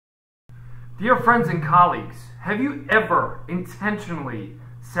Dear friends and colleagues, have you ever intentionally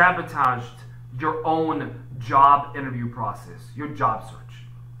sabotaged your own job interview process, your job search,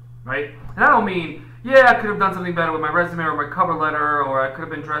 right? And I don't mean, yeah, I could have done something better with my resume or my cover letter, or I could have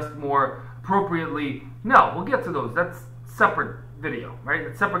been dressed more appropriately. No, we'll get to those. That's separate video, right?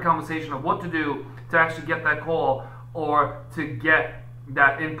 It's separate conversation of what to do to actually get that call or to get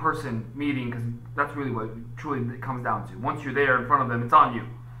that in-person meeting, because that's really what truly it comes down to. Once you're there in front of them, it's on you.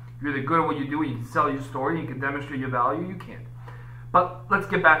 You're either good at what you do, you can sell your story, you can demonstrate your value, you can't. But let's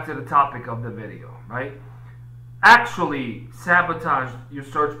get back to the topic of the video, right? Actually sabotage your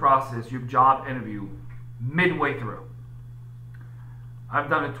search process, your job interview, midway through. I've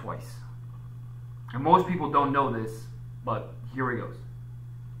done it twice. And most people don't know this, but here it goes.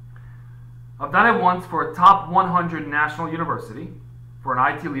 I've done it once for a top 100 national university for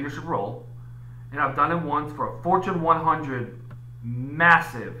an IT leadership role, and I've done it once for a Fortune 100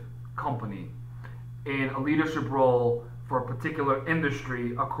 massive company in a leadership role for a particular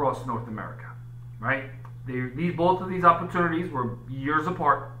industry across North America, right? Both of these opportunities were years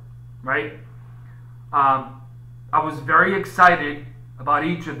apart, right? I was very excited about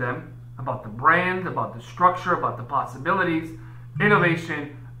each of them, about the brand, about the structure, about the possibilities,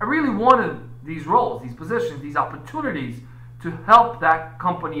 innovation. I really wanted these roles, these positions, these opportunities to help that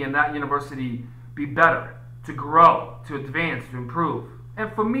company and that university be better, to grow, to advance, to improve. And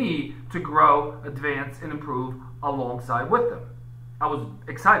for me to grow, advance, and improve alongside with them. I was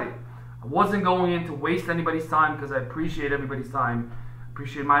excited. I wasn't going in to waste anybody's time because I appreciate everybody's time,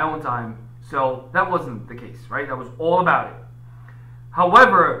 appreciate my own time. So that wasn't the case, right? I was all about it.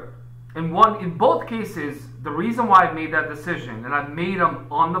 However, in both cases, the reason why I made that decision, and I made them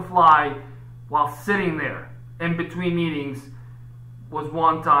on the fly while sitting there in between meetings, was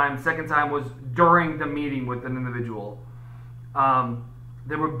one time. Second time was during the meeting with an individual.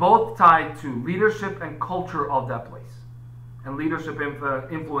 They were both tied to leadership and culture of that place. And leadership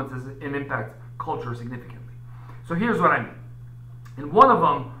influences and impacts culture significantly. So here's what I mean. In one of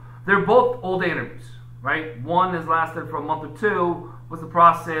them, they're both all-day interviews, right? One has lasted for a month or two, was the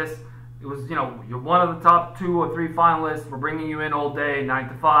process. It was, you're one of the top 2 or 3 finalists. We're bringing you in all day, 9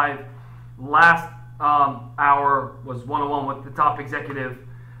 to 5. Last hour was one-on-one with the top executive.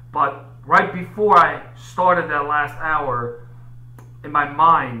 But right before I started that last hour, in my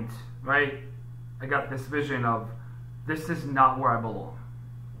mind, right, I got this vision of, this is not where I belong.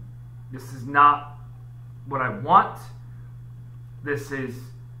 This is not what I want. This is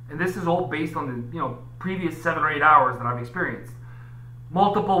all based on the previous 7 or 8 hours that I've experienced.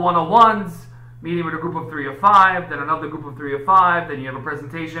 Multiple one-on-ones, meeting with a group of 3 or 5, then another group of 3 or 5, then you have a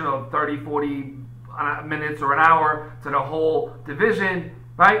presentation of 30, 40 minutes or an hour to the whole division,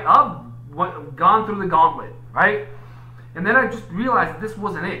 right? I've gone through the gauntlet, right? And then I just realized that this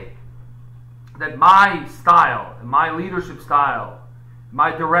wasn't it. That my style, my leadership style,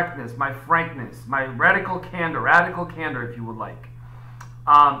 my directness, my frankness, my radical candor if you would like,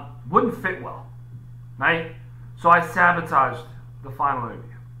 wouldn't fit well, right? So I sabotaged the final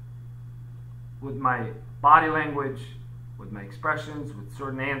interview with my body language, with my expressions, with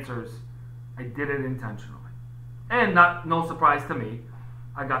certain answers. I did it intentionally. And no surprise to me,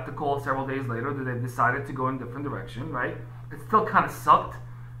 I got the call several days later that they decided to go in a different direction, right? It still kind of sucked,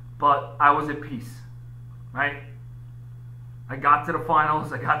 but I was at peace, right? I got to the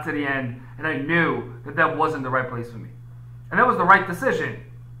finals, I got to the end, and I knew that that wasn't the right place for me. And that was the right decision,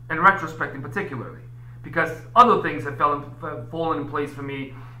 in retrospect in particularly, because other things have fallen in place for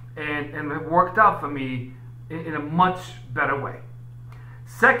me and have worked out for me in a much better way.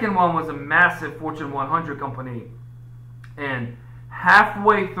 Second one was a massive Fortune 100 company, and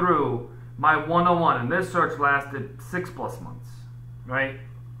halfway through my one-on-one, and this search lasted 6+ months, right?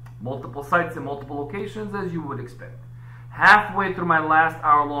 Multiple sites in multiple locations, as you would expect. Halfway through my last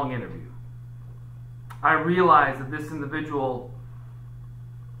hour-long interview, I realized that this individual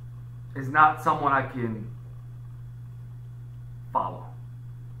is not someone I can follow.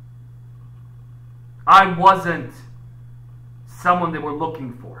 I wasn't someone they were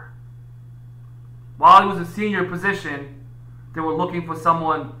looking for. While it was a senior position, they were looking for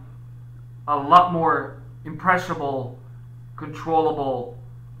someone a lot more impressionable, controllable,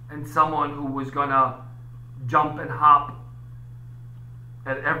 and someone who was gonna jump and hop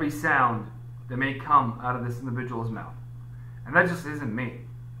at every sound that may come out of this individual's mouth. And that just isn't me.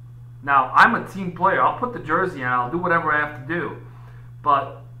 Now, I'm a team player. I'll put the jersey on, I'll do whatever I have to do.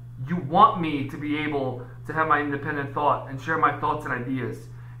 But you want me to be able to have my independent thought and share my thoughts and ideas.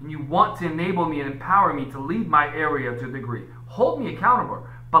 And you want to enable me and empower me to lead my area to a degree. Hold me accountable,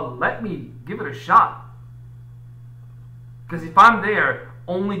 but let me give it a shot. Because if I'm there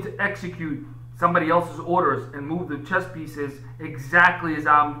only to execute somebody else's orders and move the chess pieces exactly as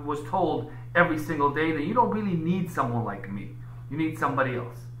I was told every single day, then you don't really need someone like me. You need somebody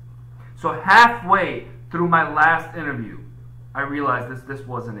else. So halfway through my last interview, I realized this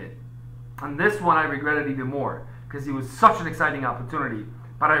wasn't it. And this one I regretted even more because it was such an exciting opportunity,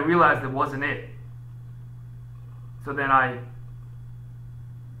 but I realized it wasn't it. So then I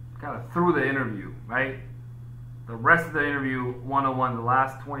kind of threw the interview, right? The rest of the interview, one-on-one, the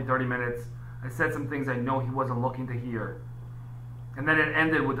last 20, 30 minutes, I said some things I know he wasn't looking to hear. And then it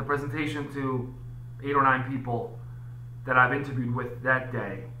ended with a presentation to 8 or 9 people that I've interviewed with that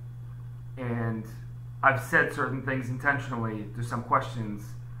day. And I've said certain things intentionally to some questions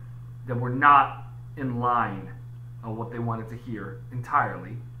that were not in line of what they wanted to hear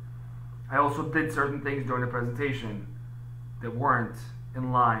entirely. I also did certain things during the presentation that weren't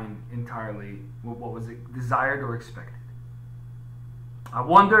in line entirely with what was desired or expected. I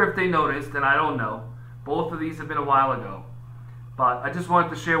wonder if they noticed, and I don't know. Both of these have been a while ago. But I just wanted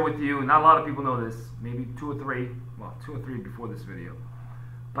to share with you, not a lot of people know this, maybe 2 or 3 before this video.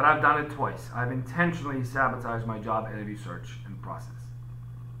 But I've done it twice. I've intentionally sabotaged my job interview search and process.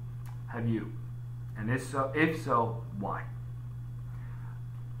 Have you? And if so, why?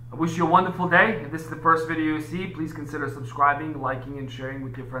 I wish you a wonderful day. If this is the first video you see, please consider subscribing, liking, and sharing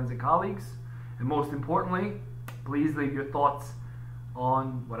with your friends and colleagues. And most importantly, please leave your thoughts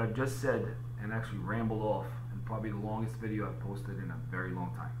on what I've just said and actually rambled off. And probably the longest video I've posted in a very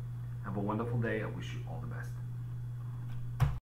long time. Have a wonderful day. I wish you all the best.